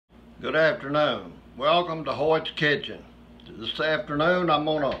Good afternoon. Welcome to Hoyt's Kitchen. This afternoon I'm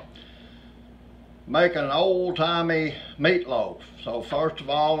gonna make an old-timey meatloaf. So first of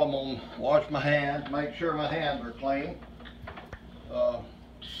all, I'm gonna wash my hands, make sure my hands are clean.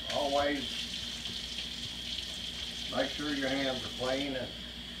 Always make sure your hands are clean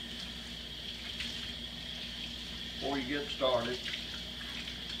before you get started.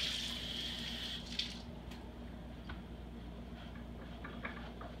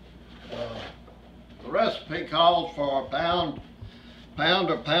 The recipe calls for a pound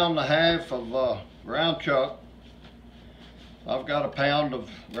or pound and a half of ground chuck. I've got a pound of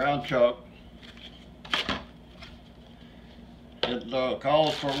ground chuck. It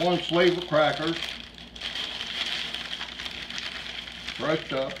calls for 1 sleeve of crackers,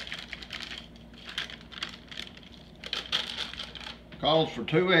 crushed up. Calls for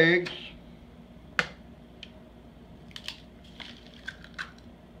 2 eggs.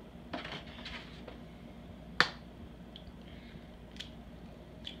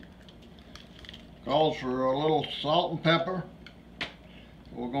 Calls for a little salt and pepper.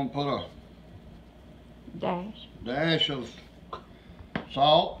 We're going to put a dash of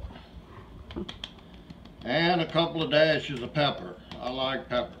salt and a couple of dashes of pepper. I like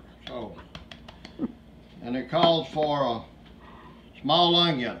pepper. And it calls for a small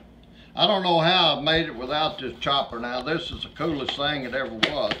onion. I don't know how I've made it without this chopper. Now this is the coolest thing it ever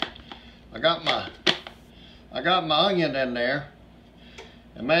was. I got my onion in there.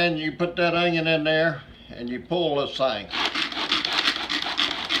 And man, you put that onion in there and you pull this thing.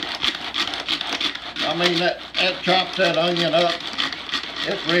 I mean, that chops that onion up.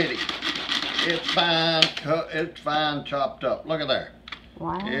 It's ready. It's fine chopped up. Look at there.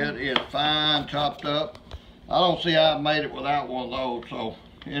 Wow. It is fine chopped up. I don't see how I made it without one of those. So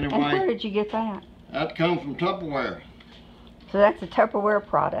anyway. And where did you get that? That comes from Tupperware. So that's a Tupperware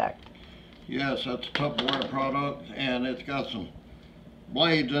product. Yes, that's a Tupperware product, and it's got some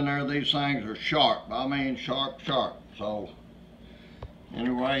blades in there. These things are sharp. I mean sharp. So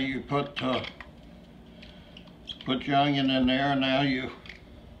anyway, you put your onion in there, and now you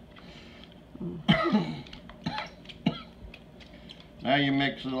now you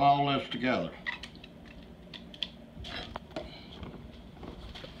mix all this together.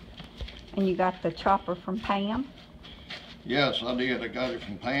 And you got the chopper from Pam? Yes, I did. I got it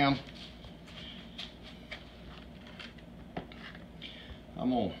from Pam. I'm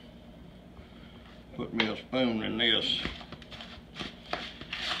gonna put me a spoon in this.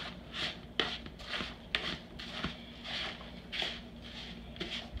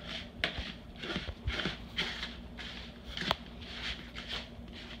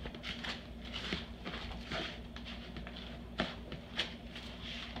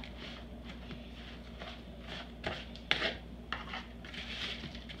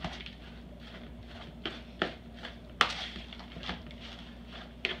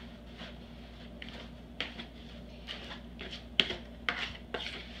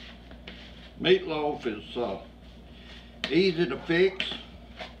 Meatloaf is easy to fix.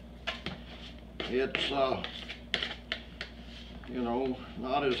 It's you know,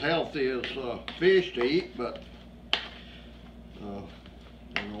 not as healthy as fish to eat, but you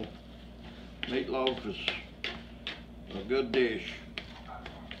know, meatloaf is a good dish.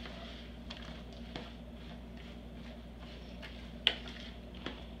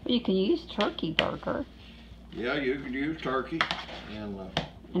 You can use turkey burger. Yeah, you could use turkey, and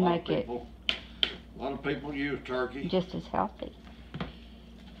make it a lot of people use turkey. Just as healthy.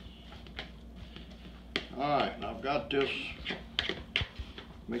 Alright, I've got this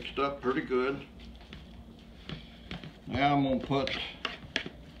mixed up pretty good. Now I'm gonna put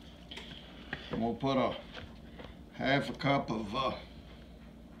a half a cup of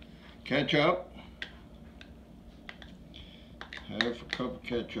ketchup. Half a cup of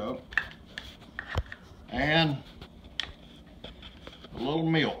ketchup. And a little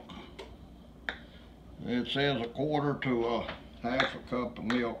milk. It says 1/4 to half a cup of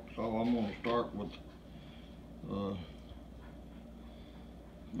milk, so I'm going to start with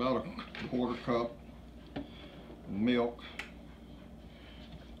about a 1/4 cup of milk.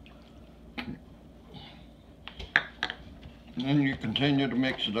 And then you continue to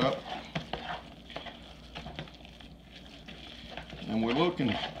mix it up. And we're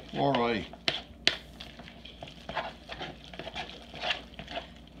looking for a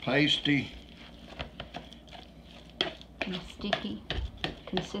pasty and sticky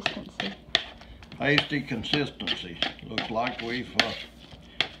consistency. Pasty consistency. Looks like we've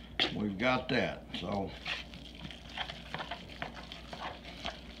got that. So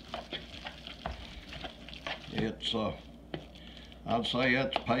it's I'd say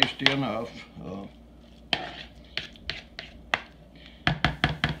it's pasty enough.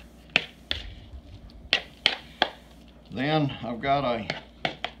 Then I've got a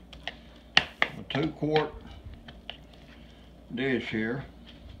 2-quart dish here.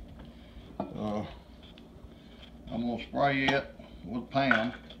 I'm gonna spray it with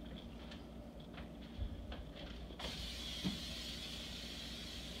Pam.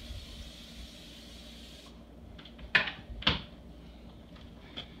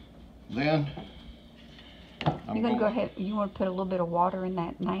 Then You're gonna go ahead. You want to put a little bit of water in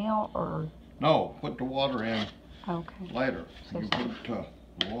that now, or no? Put the water in okay later. So You put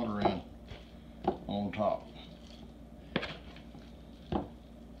the water in on top.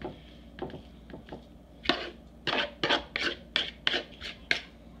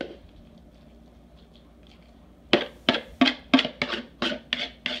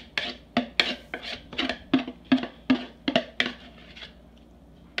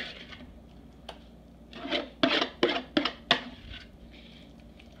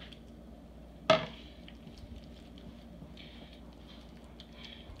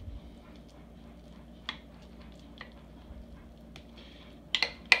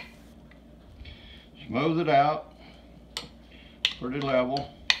 Smooth it out, pretty level.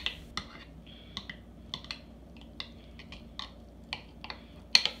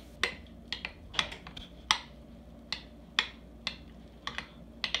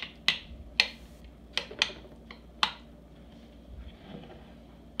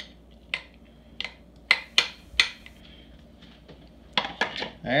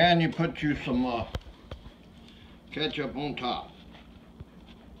 And you put you some ketchup on top.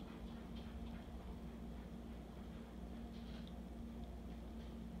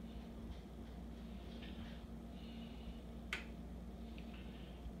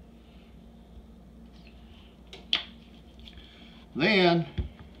 Then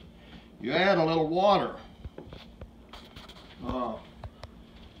you add a little water. The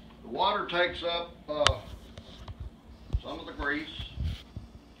water takes up some of the grease.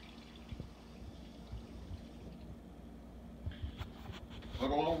 Put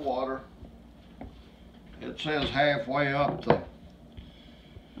a little water. It says halfway up the,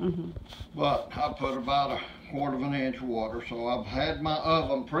 but I put about 1/4 inch of water. So I've had my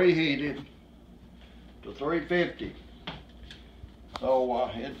oven preheated to 350. So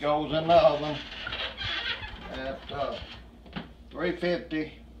it goes in the oven at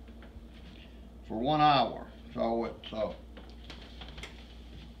 350 for 1 hour. So it's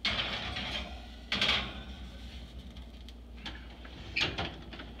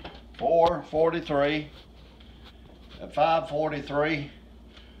 4:43. At 5:43,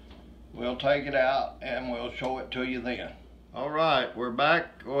 we'll take it out and we'll show it to you then. All right, we're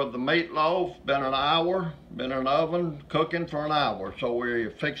back with the meatloaf. Been an hour, been in the oven cooking for an hour. So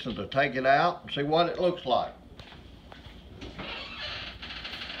we're fixing to take it out and see what it looks like.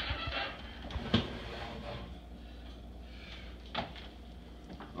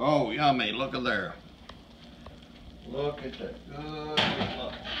 Oh, yummy, look at there. Look at that good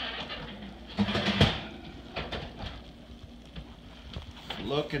meatloaf.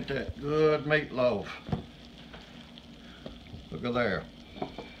 Look at that good meatloaf. Look at there.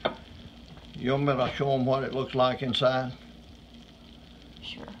 You want me to show them what it looks like inside?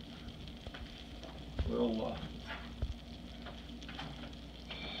 Sure. We'll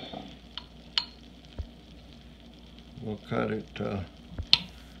cut it.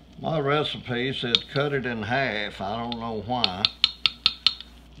 My recipe said cut it in half. I don't know why,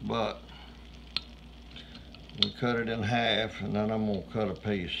 but we cut it in half, and then I'm gonna cut a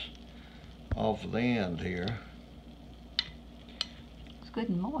piece off the end here. It's good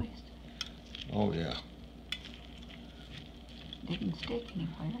and moist. Oh yeah. Didn't stick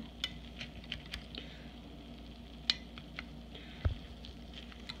anywhere.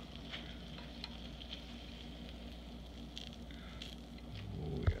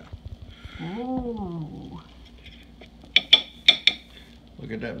 Oh yeah. Ooh.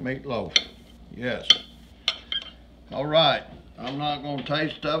 Look at that meatloaf. Yes. All right. I'm not gonna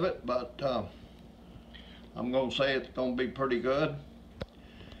taste of it, but I'm gonna say it's gonna be pretty good.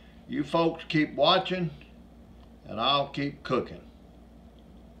 You folks keep watching, and I'll keep cooking.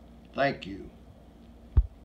 Thank you.